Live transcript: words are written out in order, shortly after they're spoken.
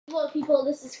Hello people,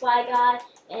 this is Fly Guy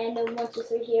and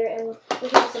 123 here, and we're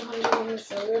doing some Hunger Games,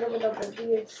 so a little bit of a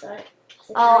weird start.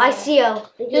 Oh, I see you.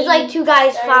 There's like two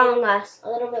guys following us.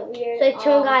 A little bit weird. Like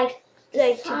two guys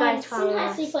following us. I'm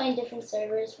actually playing different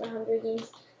servers for Hunger Games.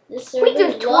 This server, wait,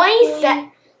 there's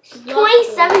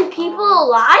 27 people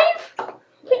alive?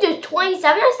 Wait, there's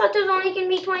 27? I thought there was only going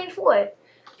to be 24.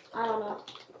 I don't know.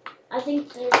 I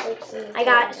think there's like some... I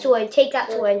got sword. Take that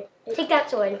sword. Take that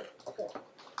sword.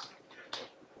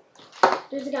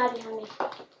 There's a guy behind me.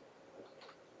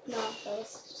 No, that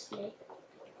was just me.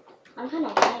 I'm kind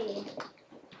of lagging.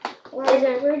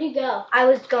 Where'd you go? I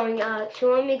was going, do you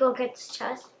want me to go get this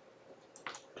chest?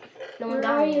 No, Where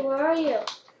are you?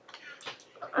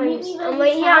 I'm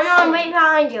right here. No, I'm right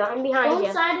behind you. I'm behind you. Go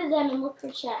inside of them and look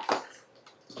for chests.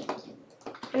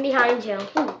 I'm behind you.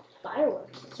 Ooh,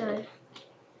 fireworks. So,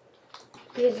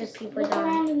 here's just people Look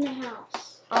around in the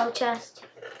house. Oh, chest.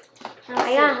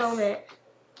 I got a helmet.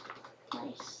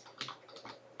 Nice.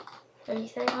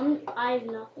 Anything? I have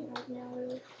nothing right now,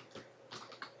 really.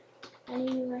 I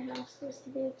need more houses to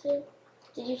do too.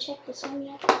 Did you check this one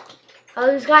yet? Oh,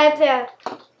 there's a guy up there.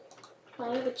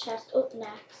 I have a chest. Oh,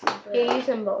 max. Here, use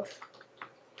them both.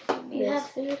 You have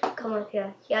food? Come up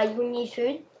here. Yeah, you need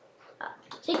food?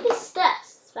 Take the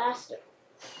steps. It's faster.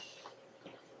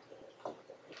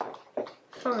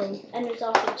 Fine. And there's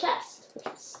also a chest, which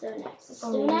is stone axe. Is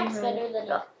stone axe better than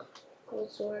a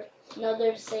gold sword? No,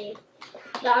 they're the same.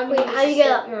 No, wait, how do you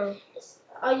get up now?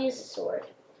 I'll use a sword.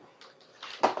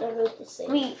 They're both the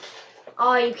same. Wait.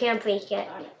 Oh, you can't break it.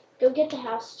 Go get the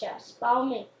house chest. Follow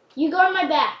me. You go on my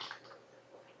back.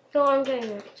 No, I'm doing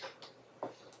it.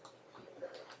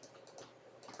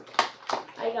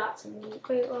 I got some meat.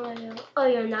 Wait, what are you? Oh,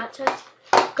 you're not chest?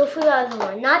 Go for the other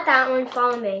one. Not that one.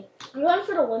 Follow me. I'm going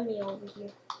for the windmill over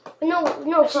here. No,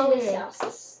 follow me. This house.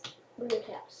 This weird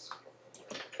house.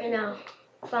 I know.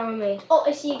 Follow me. Oh,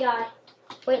 I see a guy.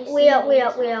 Wait up.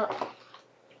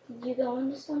 You go on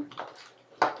this one?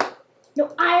 No,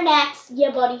 iron axe.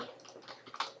 Yeah, buddy.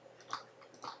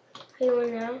 Are you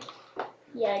in now?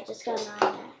 Yeah, I just got an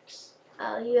iron axe.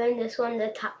 Oh, you're in this one,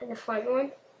 the front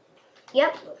one?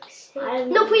 Yep.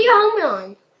 No, put your helmet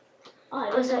on.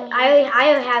 Oh,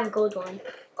 I have a gold one.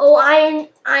 Oh, iron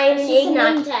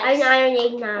ignite. Iron I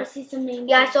ignite. see some names.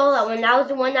 Yeah, I saw that one. That was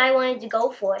the one I wanted to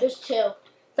go for. There's two.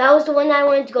 That was the one I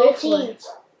wanted to go They're for. teams.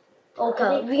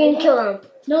 Okay, we can kill them.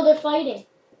 No, they're fighting.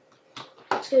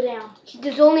 Let's go down.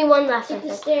 There's only one left. Take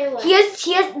the stairway. He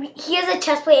has a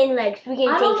chest plate and legs. We can take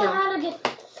him. I don't know how to get.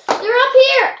 They're up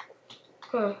here.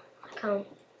 Huh? Come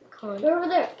on. They're over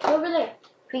there.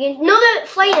 We can. No, they're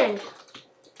fighting.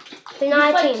 They're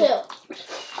not a team. Two.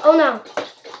 Oh no.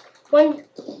 One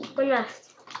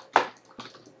left.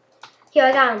 Here,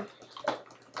 I got him.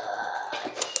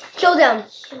 Kill them.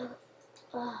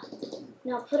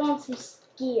 Now put on some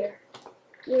gear.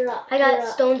 Gear up. I got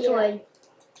stone sword.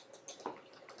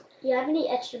 Do you have any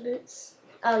extra boots?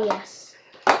 Oh yes.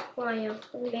 Where are you?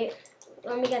 Wait,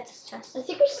 let me get this chest. I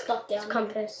think we're stuck down here.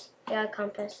 Compass. Yeah,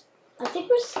 compass. I think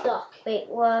we're stuck. Wait,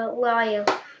 where are you?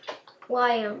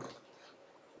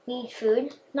 Need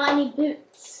food? No, I need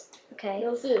boots. Okay.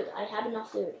 No food. I have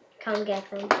enough food. Come get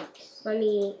them. Let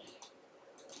me eat.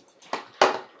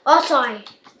 Oh, sorry.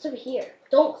 It's over here.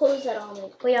 Don't close that on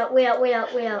me. Wait up.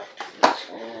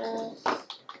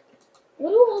 What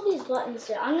do all these buttons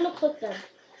do? I'm gonna click them.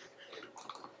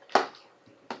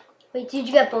 Wait, did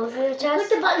you get both of the chests? Click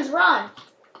the buttons, run.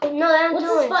 Wait, no, that What's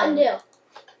this button do?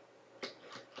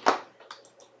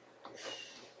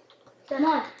 Come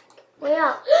on. Wait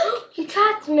up. You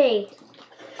trapped me.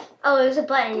 Oh, there's a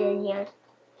button in here.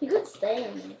 You could stay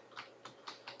in there.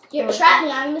 You trapped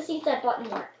me. I'm gonna see if that button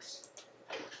works.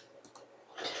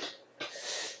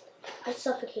 I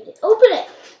suffocated. Open it!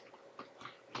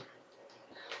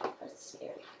 That's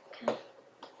scary. Okay.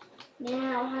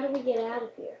 Now, how do we get out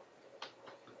of here?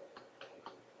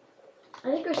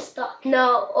 I think we're stuck.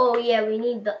 No. Oh, yeah, we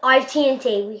need the... I have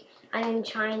TNT. I'm going to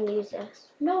try and use this.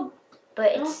 No.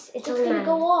 But it's going to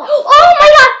go off. Oh, my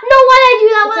God! No, why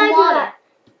did I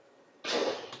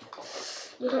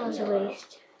do that? That was a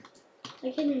waste.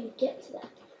 I can't even get to that.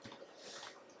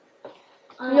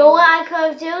 You know what I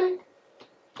could have done?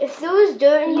 If there was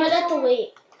dirt in here... You might have to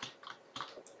wait.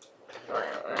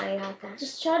 I got that.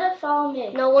 Just try to follow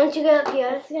me. No, once you get up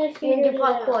here, you can do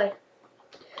parkour.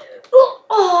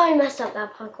 Oh, I messed up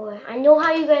that parkour. I know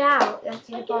how you get out. You have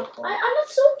to do parkour. I'm not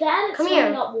so bad at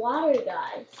swimming up water,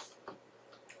 guys.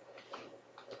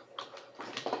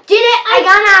 Did it! I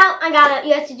got it.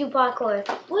 You have to do parkour.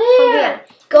 Where? From here.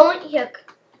 Go in here.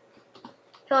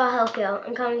 So I'll help you.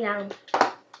 I'm coming down.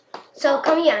 So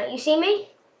come here. You see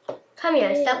me? Come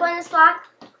here. Step on this block.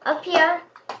 Up here.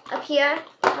 here,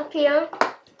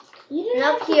 You didn't and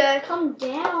have up to here, come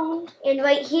down. and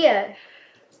right here.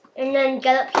 And then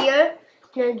get up here,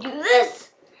 and then do this.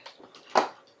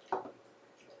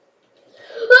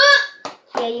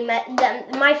 Yeah, you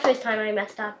my first time I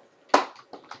messed up.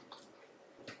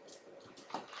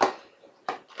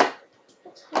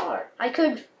 That's hard. I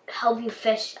could help you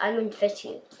fish. I wouldn't fish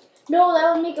you. No,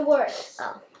 that would make it worse.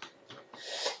 Oh.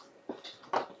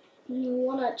 You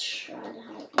wanna try to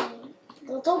help me?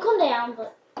 Well, don't come down,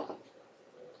 but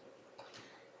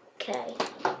Okay.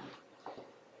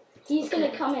 he's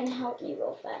gonna come and help me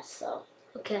real fast. So.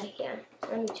 Okay, yeah.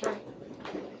 Let me try.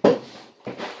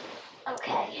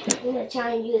 Okay, I'm gonna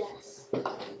try and do this.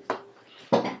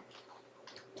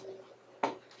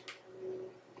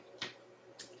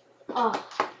 Oh.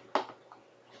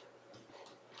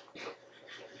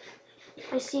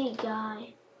 I see a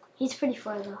guy. He's pretty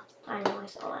far though. I know, I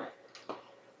saw that.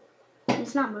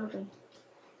 He's not moving.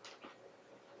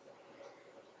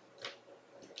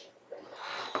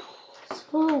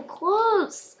 So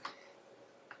close.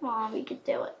 Come on, we can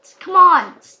do it. Come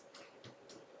on.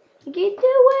 We can do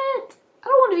it. I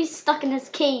don't want to be stuck in this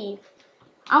cave.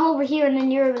 I'm over here and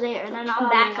then you're over there and then I'm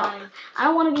back up. I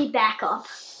don't want to be back up.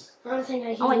 I don't think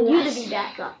I can I want do you this. to be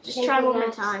back up. Just I try think one we more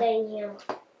have to time. stay in here.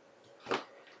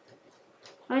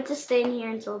 I want to stay in here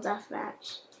until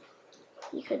deathmatch.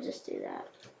 You could just do that.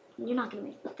 You're not going to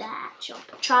make that jump.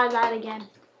 Try that again.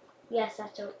 Yes,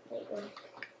 that's a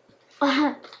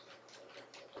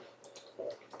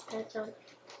That's a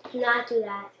do not do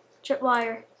that.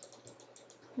 Tripwire.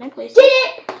 Can I place Did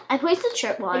it? it! I placed the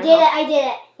tripwire. I did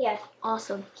it. Yes.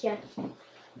 Awesome. Yeah.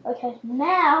 Okay,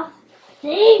 now,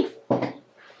 thanks.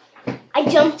 I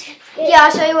jumped. Yeah,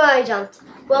 I'll show you where I jumped.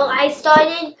 Well, I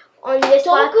started on this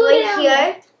Don't block go right down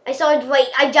here.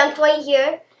 I jumped right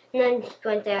here, and then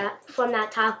went there from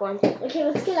that top one. Okay,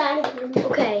 let's get out of here.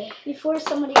 Okay. Before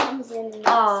somebody comes in and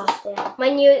knocks us down.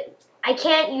 I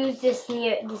can't use this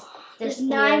There's nearest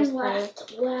 9 player.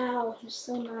 left. Wow, there's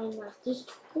still 9 left. There's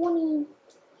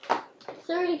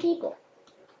 30 people.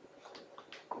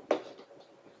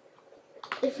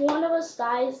 If one of us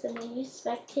dies, then when you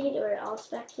spectate or I'll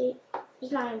spectate,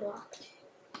 there's 9 blocked.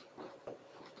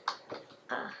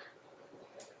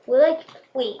 We're like,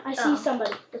 wait. I see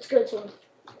somebody. Let's go to him.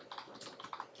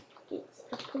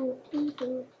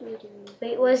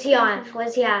 Wait, what's he on?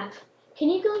 What's he on? Can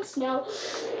you go in snow?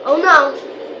 Oh no.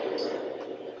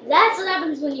 That's what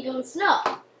happens when you go in snow.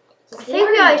 I think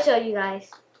we already showed you guys.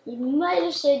 You might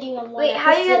have showed you on one Wait,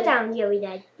 how do you get episode. down? Yeah, we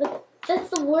did. But that's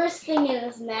the worst thing in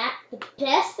this map. The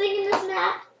best thing in this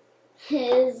map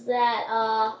is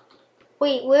that,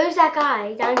 Wait, where's that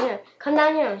guy? Down here. Come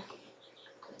down here.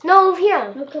 No, over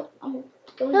here. no, I'm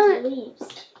going No. to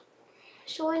leaves.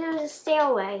 Sure, there's a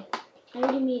stairway. I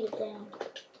already made it down.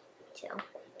 So.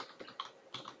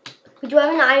 Would you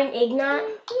have an iron ignite?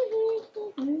 Do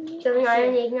you have an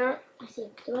iron ignite? I see.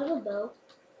 Do I have a bow?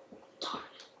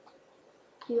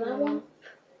 Do you have one?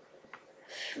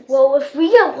 Well, if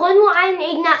we get one more iron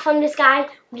ignite from this guy,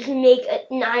 we can make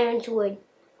an iron sword.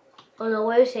 Oh no,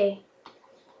 where is he?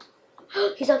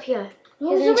 He's up here.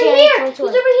 No, he's an over here! enchanted He's sword.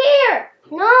 over here!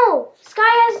 No! This guy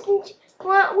has... Wait,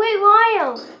 where are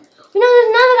you? No, there's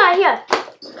another guy here.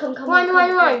 Come. Run. No,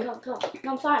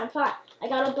 I'm fine. I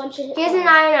got a bunch of hits. Here's an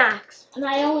iron axe. And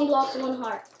I only lost 1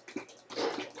 heart.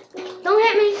 Don't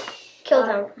hit me. Kill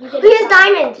them. You get Here's a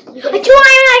diamond. You I get a 2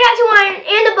 iron, I got 2 iron,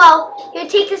 and a bow. Here,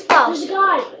 take this bow. There's a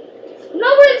guy. No,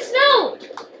 we're in snow.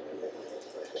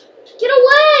 Get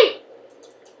away.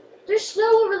 There's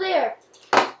snow over there.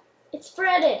 It's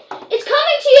spreading. It's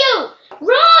coming to you.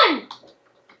 Run.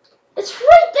 It's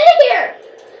right there.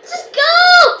 Just go.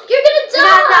 You're I got the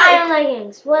gonna die. iron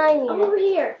leggings. What I I'm need. over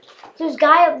here. There's a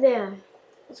guy up there.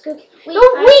 Let's go. No,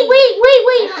 wait. Wait,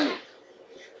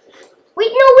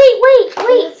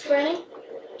 Is it spreading?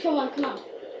 Come on.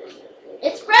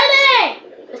 It's spreading.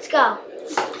 Let's go.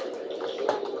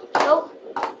 Oh,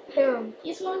 here.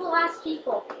 He's one of the last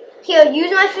people. Here,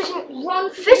 use my fishing Run.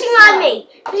 fishing rod me.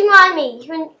 Fishing rod me. You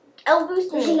can L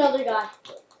boost There's me. another guy.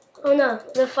 Oh no,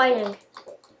 they're fighting.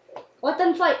 Let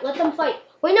them fight.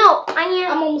 Wait, no, I need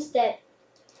I'm almost dead.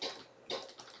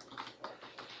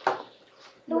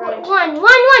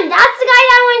 one. That's the guy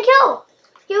that I want to kill.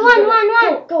 Here, one.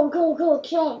 Go.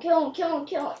 Kill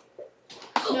him.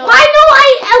 No. Why no I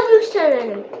L boosted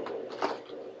him?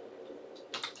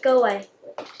 Go away.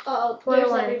 Uh-oh, Run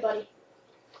there's away. everybody.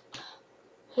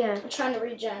 Here. I'm trying to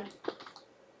regen.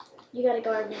 You gotta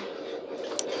guard me.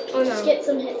 Oh Just no. get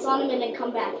some hits on him and then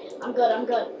come back. I'm good. I'm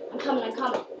coming.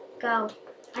 Go.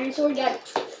 Iron sword guy.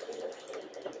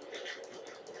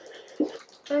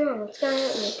 Oh no, it's gonna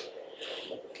hit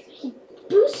me.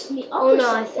 Boost me up Oh or no,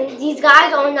 I something. think these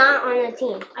guys are not on the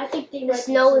team. I think they The might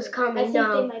snow be is coming. I think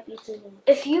No. they might be teaming.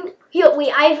 If you here,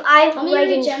 wait, I have Let me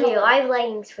leggings for regen you. a I have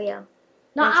leggings for you.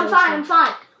 No, That's I'm what fine. I'm I'm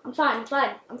fine. I'm fine. I'm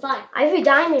fine. I'm fine. I have a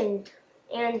diamond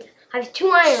and I have 2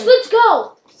 iron. Let's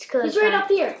go. It's good. He's right up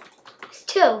here. It's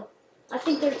 2. I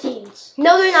think they're teams.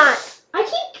 No, they're not. I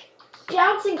keep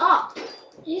bouncing up.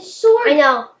 His sword. I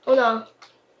know. Oh no.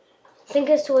 I think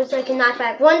his sword's like a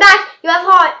knockback. Run back. You have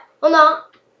heart. Oh no.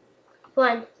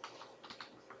 Run.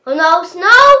 Oh no.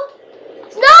 Snow.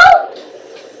 Snow.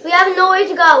 We have nowhere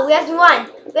to go. We have to run.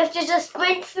 We have to just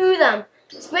sprint through them.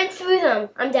 Sprint through them.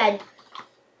 I'm dead.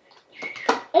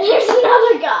 And here's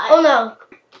another guy. Oh no.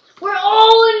 We're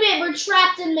all in mid. We're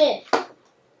trapped in mid.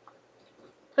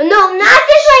 Oh no, not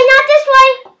this way, not this way.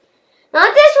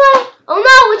 Not this way. Oh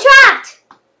no, we're trapped.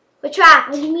 We're trapped.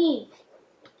 What do you mean?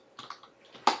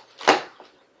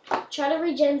 Try to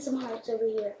regen some hearts over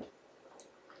here.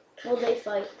 While they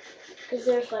fight. Because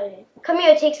they're fighting. Come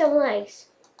here, take some legs.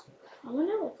 I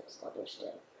wonder what those others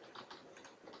do.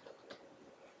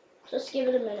 Just give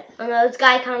it a minute. Oh no, this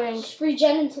guy coming. Just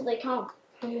regen until they come.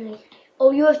 Oh,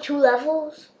 you have 2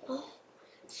 levels? Oh,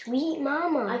 sweet I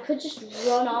mama. could just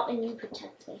run out and you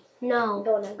protect me. I'm No.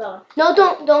 going, I'm going. No,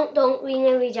 don't. We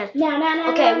need regen.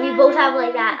 No. Okay, we both have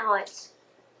like that hearts.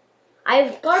 I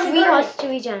have Guard me, 3 guard me. hearts to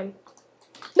regen.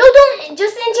 No, don't.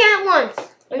 Just enchant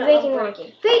once. I'm No, breaking I'm one.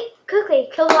 breaking. Wait, quickly,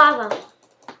 kill lava.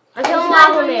 I'm killing He's not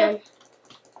lava doing man.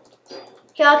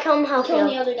 Here, I'll kill him, help Kill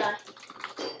the you. other guy.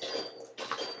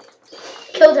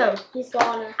 Killed him. He's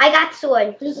gone. I got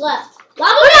sword. Who's left?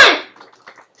 Lava man!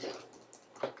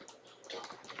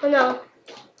 Oh no.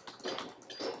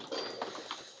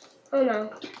 Oh no.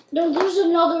 No, there's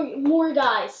more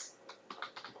guys.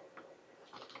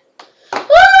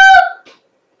 Ah!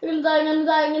 I'm gonna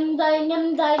die. Oh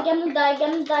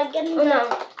no.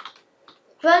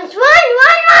 Run!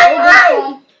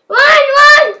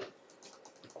 Run!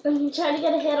 I'm gonna try to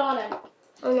get a hit on him.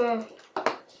 Oh no.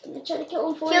 I'm gonna try to kill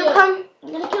him for Here, you. come.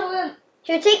 I'm gonna kill him.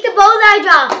 Here, take the bow that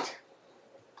I dropped.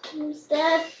 He's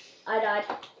dead. I died.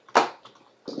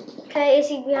 Okay, is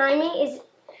he behind me?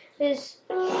 Is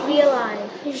he alive?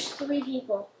 There's 3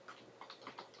 people.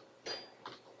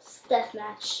 It's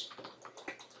deathmatch.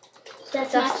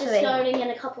 Deathmatch is 3. starting in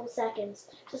a couple seconds.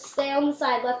 Just stay on the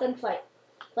side. Let them fight.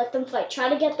 Let them fight. Try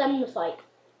to get them to fight.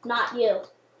 Not you.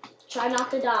 Try not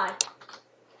to die.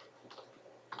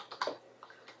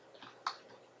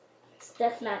 It's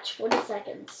deathmatch. 40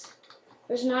 seconds.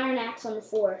 There's an iron axe on the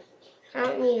floor. I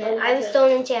don't need Oh, it. I have a okay.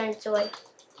 stone enchanted sword.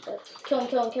 Kill him.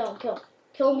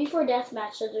 Kill him before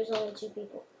deathmatch so there's only 2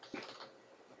 people.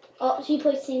 Oh, he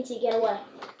plays TNT. Get away.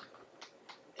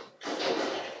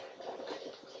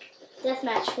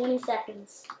 Deathmatch, 20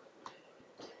 seconds.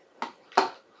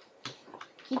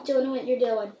 Keep doing what you're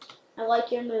doing. I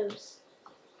like your moves.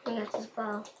 I got this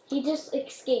bow. He just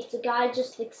escaped. The guy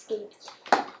just escaped.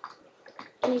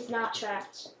 And he's not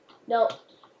trapped. Nope.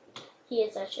 He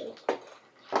is actually.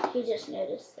 He just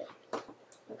noticed it.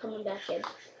 I'm coming back in.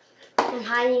 I'm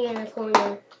hiding in a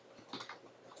corner.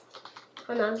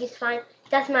 Oh no, he's fine.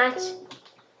 Deathmatch.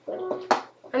 Good.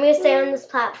 I'm gonna stay on this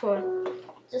platform.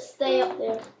 Just stay up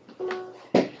there.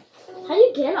 How do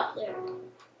you get up there?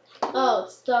 Oh,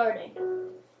 it's starting.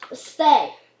 Just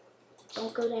stay.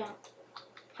 Don't go down.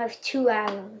 I have 2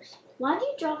 arrows. Why do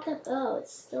you drop that bow?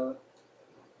 It's still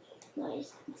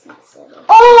nice. It's not settled.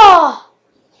 Oh!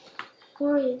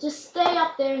 Worry. Just stay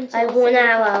up there until I have 1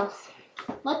 arrow.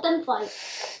 Let them fight.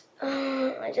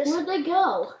 I just Where'd they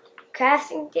go?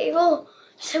 crafting table.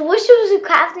 I wish there was a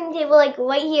crafting table like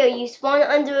right here. You spawn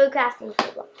under a crafting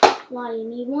table. Why, you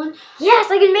need one? Yes,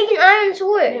 I can make an iron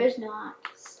sword. There's not.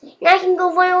 Now I can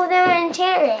go run over there and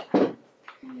enchant it.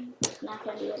 Not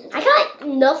gonna be able to. I got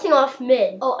nothing off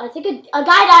mid. Oh, I think a guy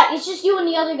died. It's just you and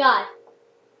the other guy.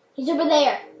 He's over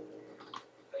there.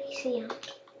 I see him.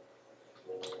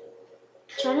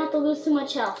 Try not to lose too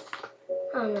much health.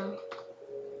 Oh no.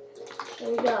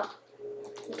 There we go.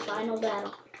 The final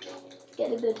battle.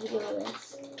 Get a good view of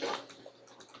this.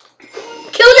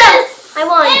 Kill them! I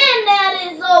won. And that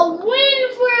is a win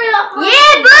for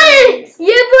Yeah, buddy!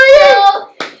 Yeah,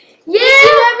 buddy! Yeah,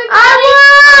 I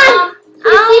won!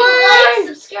 Please leave a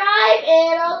like, subscribe,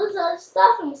 and all this other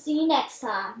stuff, and we'll see you next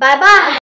time. Bye-bye.